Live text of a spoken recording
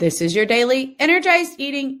This is your daily Energized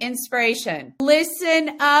Eating Inspiration.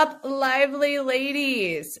 Listen up, lively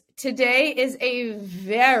ladies. Today is a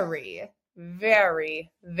very,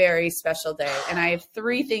 very, very special day. And I have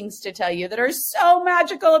 3 things to tell you that are so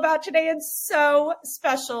magical about today and so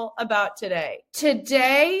special about today.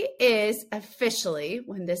 Today is officially,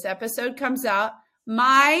 when this episode comes out,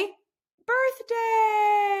 my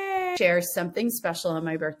birthday. Share something special on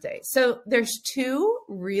my birthday. So there's 2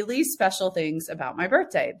 really special things about my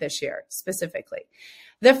birthday this year, specifically.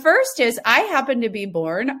 The first is I happen to be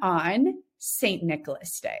born on St.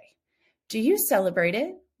 Nicholas Day. Do you celebrate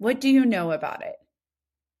it? What do you know about it?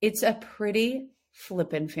 It's a pretty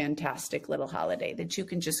flippin' fantastic little holiday that you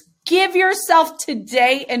can just give yourself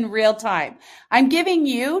today in real time. I'm giving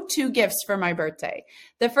you 2 gifts for my birthday.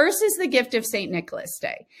 The first is the gift of St. Nicholas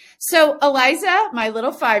Day. So Eliza, my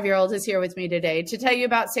little 5-year-old, is here with me today to tell you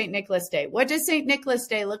about St. Nicholas Day. What does St. Nicholas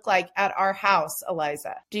Day look like at our house,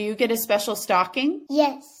 Eliza? Do you get a special stocking?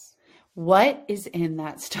 Yes. What is in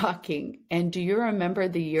that stocking? And do you remember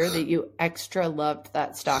the year that you extra loved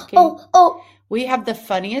that stocking? We have the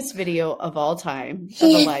funniest video of all time of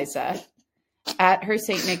Eliza at her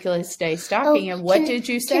St. Nicholas Day stocking. And what did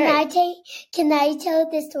you say? Can I tell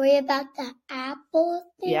the story about the apple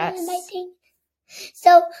thing? Yes.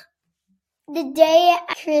 So the day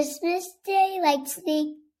Christmas Day, like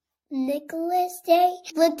St. Nicholas Day,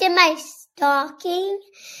 looked at my stocking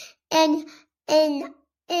and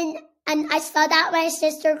I saw that my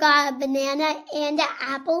sister got a banana and an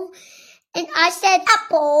apple. And I said,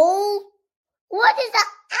 "Apple, what is the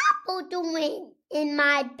apple doing in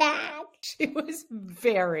my bag?" She was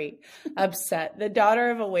very upset, the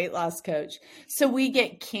daughter of a weight loss coach. So we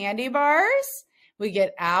get candy bars, we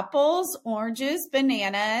get apples, oranges,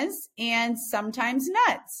 bananas, and sometimes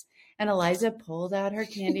nuts. And Eliza pulled out her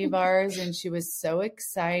candy bars and she was so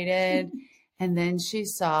excited. And then she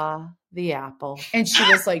saw the apple. And she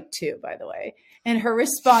was like 2, by the way. And her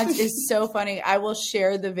response is so funny. I will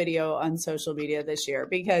share the video on social media this year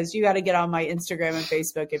because you got to get on my Instagram and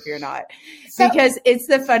Facebook if you're not. Because it's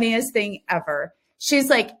the funniest thing ever.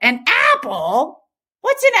 She's like, "An apple?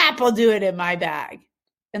 What's an apple doing in my bag?"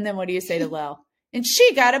 And then what do you say to Lel? "And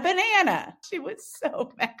she got a banana." She was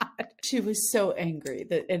so mad. She was so angry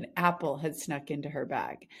that an apple had snuck into her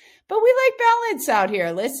bag. But we like balance out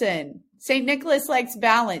here. Listen, St. Nicholas likes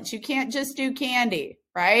balance. You can't just do candy,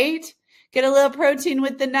 right? Get a little protein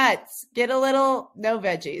with the nuts. Get a little, no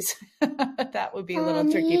veggies. That would be a little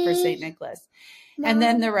tricky for St. Nicholas. Mom, and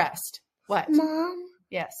then the rest. What? Mom?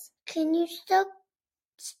 Yes. Can you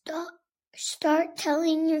start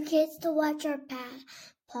telling your kids to watch our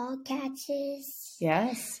podcasts?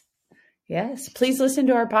 Yes. Yes. Please listen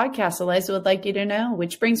to our podcast. Eliza would like you to know,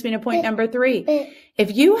 which brings me to point number 3.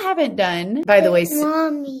 If you haven't done, by the way,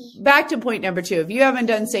 Mommy. Back to point number 2. If you haven't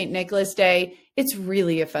done St. Nicholas Day, it's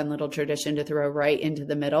really a fun little tradition to throw right into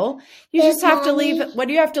the middle. You just have to leave. What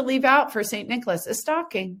do you have to leave out for St. Nicholas? A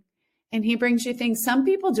stocking. And he brings you things. Some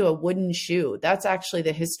people do a wooden shoe. That's actually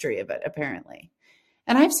the history of it, apparently.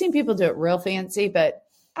 And I've seen people do it real fancy, but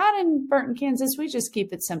out in Burton, Kansas, we just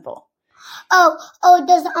keep it simple.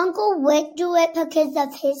 Does Uncle Whit do it because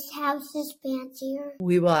of his house is fancier?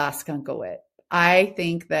 We will ask Uncle Whit. I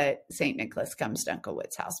think that St. Nicholas comes to Uncle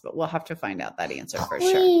Whit's house, but we'll have to find out that answer for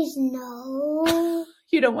sure. Please, no.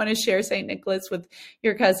 You don't want to share St. Nicholas with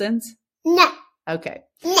your cousins? No. Okay.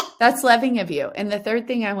 No. That's loving of you. And the third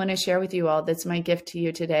thing I want to share with you all that's my gift to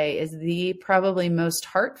you today is the probably most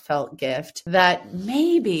heartfelt gift that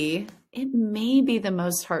it may be the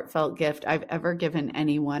most heartfelt gift I've ever given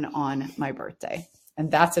anyone on my birthday. And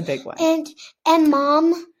that's a big one. And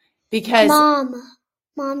Mom? Because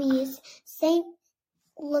Mommy, is St.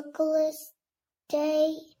 Nicholas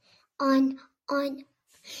Day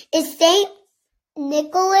is St.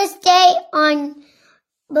 Nicholas Day on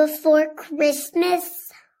before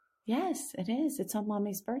Christmas? Yes, it is. It's on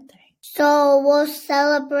Mommy's birthday. So we'll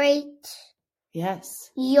celebrate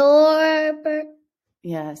your birthday.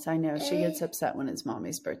 Yes, I know. She gets upset when it's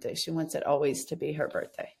Mommy's birthday. She wants it always to be her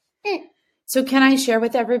birthday. So can I share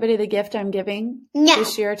with everybody the gift I'm giving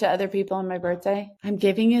this year to other people on my birthday? I'm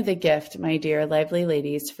giving you the gift, my dear lively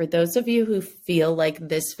ladies, for those of you who feel like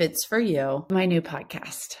this fits for you, my new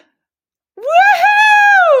podcast.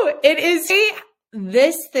 Woohoo!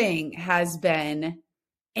 This thing has been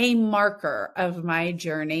a marker of my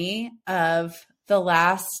journey of the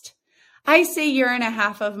last, I say 1.5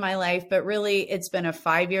 years of my life, but really it's been a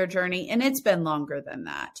 5-year journey and it's been longer than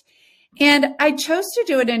that. And I chose to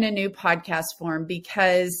do it in a new podcast form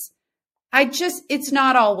because it's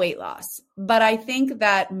not all weight loss, but I think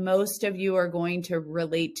that most of you are going to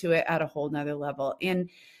relate to it at a whole nother level. And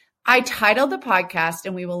I titled the podcast,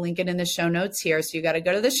 and we will link it in the show notes here. So you got to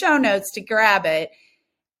go to the show notes to grab it,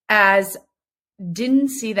 as Didn't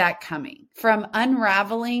See That Coming, From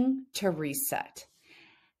Unraveling to Reset.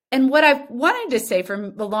 And what I've wanted to say for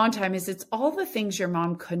a long time is it's all the things your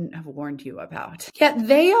mom couldn't have warned you about. Yet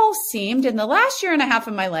they all seemed, in the last year and a half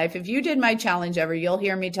of my life, if you did my challenge ever, you'll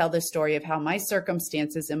hear me tell the story of how my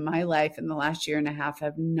circumstances in my life in the last year and a half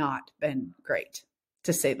have not been great,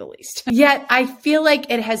 to say the least. Yet I feel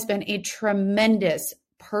like it has been a tremendous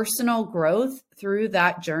personal growth through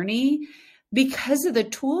that journey because of the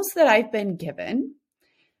tools that I've been given,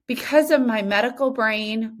 because of my medical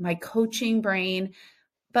brain, my coaching brain,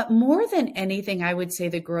 but more than anything, I would say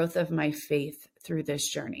the growth of my faith through this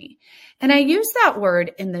journey. And I use that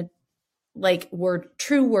word in the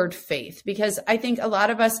true word faith, because I think a lot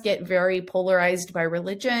of us get very polarized by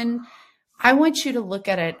religion. I want you to look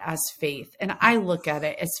at it as faith. And I look at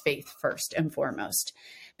it as faith first and foremost,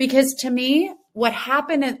 because to me, what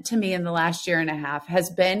happened to me in the last year and a half has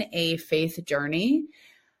been a faith journey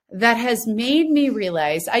that has made me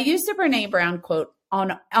realize. I use the Brene Brown quote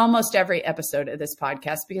on almost every episode of this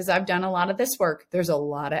podcast because I've done a lot of this work. There's a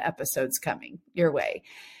lot of episodes coming your way.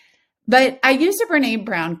 But I use a Brene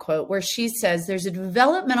Brown quote where she says there's a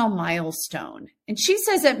developmental milestone. And she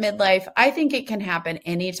says at midlife, I think it can happen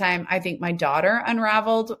anytime. I think my daughter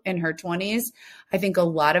unraveled in her 20s. I think a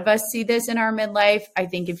lot of us see this in our midlife. I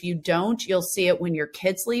think if you don't, you'll see it when your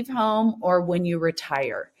kids leave home or when you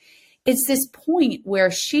retire. It's this point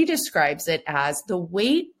where she describes it as the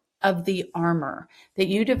weight of the armor that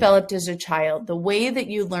you developed as a child, the way that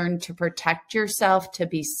you learned to protect yourself, to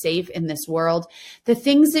be safe in this world, the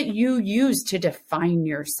things that you use to define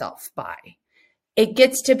yourself by. It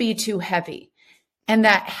gets to be too heavy, and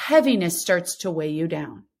that heaviness starts to weigh you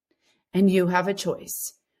down. And you have a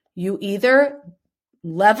choice. You either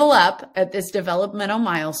level up at this developmental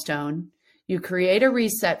milestone, you create a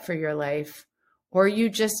reset for your life, or you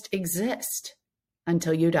just exist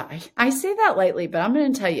until you die. I say that lightly, but I'm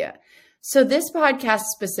going to tell you. So this podcast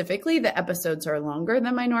specifically, the episodes are longer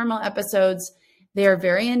than my normal episodes. They are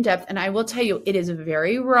very in-depth. And I will tell you, it is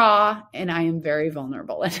very raw and I am very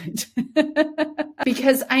vulnerable in it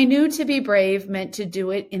because I knew to be brave meant to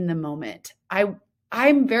do it in the moment.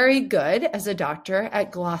 I'm very good as a doctor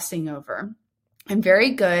at glossing over. I'm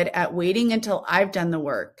very good at waiting until I've done the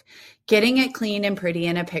work, getting it clean and pretty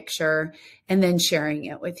in a picture, and then sharing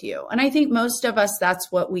it with you. And I think most of us,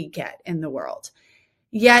 that's what we get in the world.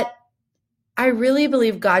 Yet, I really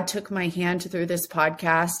believe God took my hand through this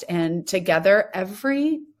podcast, and together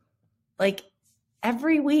every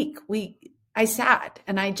week I sat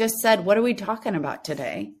and I just said, what are we talking about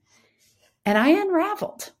today? And I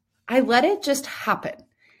unraveled. I let it just happen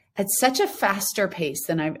at such a faster pace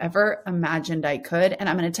than I've ever imagined I could. And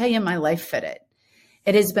I'm going to tell you, my life fit it.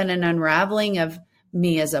 It has been an unraveling of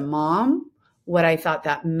me as a mom, what I thought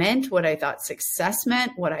that meant, what I thought success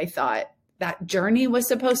meant, what I thought that journey was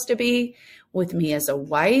supposed to be, with me as a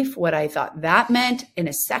wife, what I thought that meant in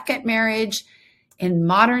a second marriage, in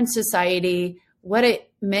modern society, what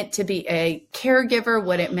it meant to be a caregiver,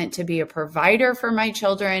 what it meant to be a provider for my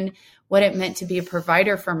children, what it meant to be a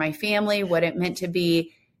provider for my family, what it meant to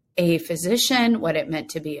be a physician, what it meant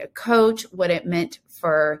to be a coach, what it meant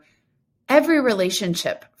for every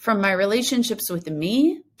relationship, from my relationships with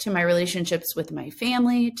me, to my relationships with my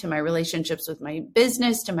family, to my relationships with my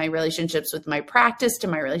business, to my relationships with my practice, to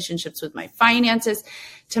my relationships with my finances,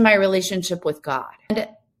 to my relationship with God. And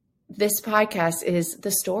this podcast is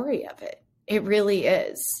the story of it. It really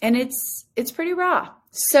is. And it's pretty raw.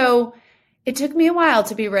 So it took me a while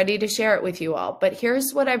to be ready to share it with you all. But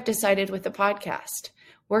here's what I've decided with the podcast.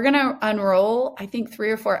 We're going to unroll, I think, 3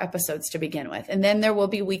 or 4 episodes to begin with. And then there will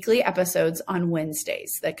be weekly episodes on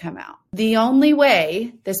Wednesdays that come out. The only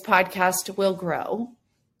way this podcast will grow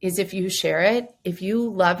is if you share it. If you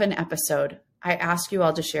love an episode, I ask you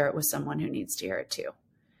all to share it with someone who needs to hear it too.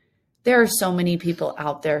 There are so many people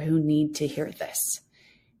out there who need to hear this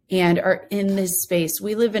and are in this space.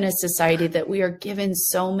 We live in a society that we are given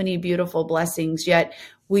so many beautiful blessings, yet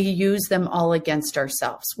we use them all against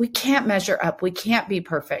ourselves. We can't measure up. We can't be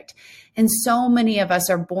perfect. And so many of us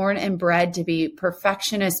are born and bred to be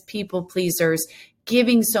perfectionist people pleasers,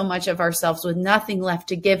 giving so much of ourselves with nothing left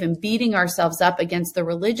to give and beating ourselves up against the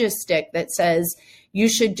religious stick that says, you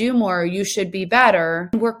should do more, you should be better.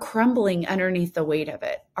 We're crumbling underneath the weight of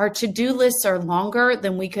it. Our to-do lists are longer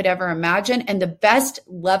than we could ever imagine. And the best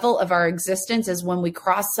level of our existence is when we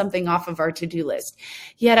cross something off of our to-do list.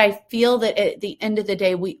 Yet I feel that at the end of the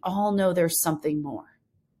day, we all know there's something more.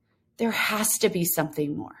 there has to be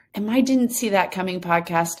something more. And my Didn't See That Coming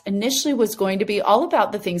podcast initially was going to be all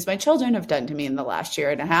about the things my children have done to me in the last year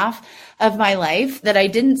and a half of my life that I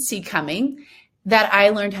didn't see coming, that I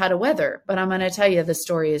learned how to weather. But I'm going to tell you, the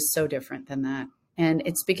story is so different than that. And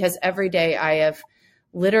it's because every day I have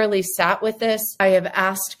literally sat with this. I have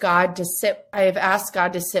asked God to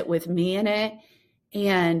sit with me in it.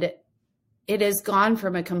 And it has gone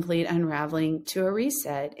from a complete unraveling to a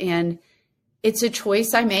reset. And it's a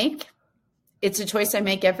choice I make. It's a choice I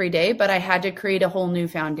make every day, but I had to create a whole new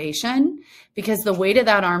foundation because the weight of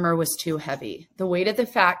that armor was too heavy. The weight of the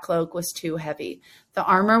fat cloak was too heavy. The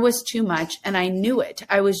armor was too much, and I knew it.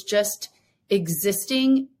 I was just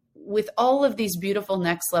existing with all of these beautiful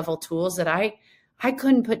next level tools that I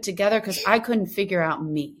couldn't put together because I couldn't figure out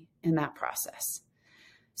me in that process.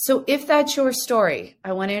 So if that's your story,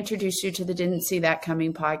 I want to introduce you to the Didn't See That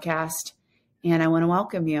Coming podcast, and I want to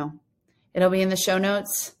welcome you. It'll be in the show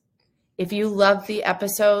notes. If you love the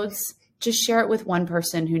episodes, just share it with one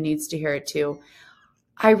person who needs to hear it too.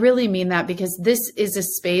 I really mean that because this is a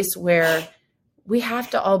space where we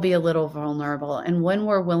have to all be a little vulnerable. And when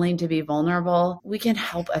we're willing to be vulnerable, we can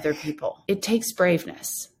help other people. It takes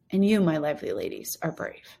braveness. And you, my lovely ladies, are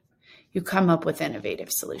brave. You come up with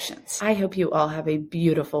innovative solutions. I hope you all have a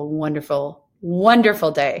beautiful, wonderful,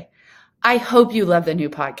 wonderful day. I hope you love the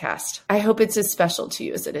new podcast. I hope it's as special to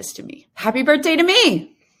you as it is to me. Happy birthday to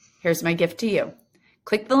me. Here's my gift to you.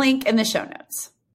 Click the link in the show notes.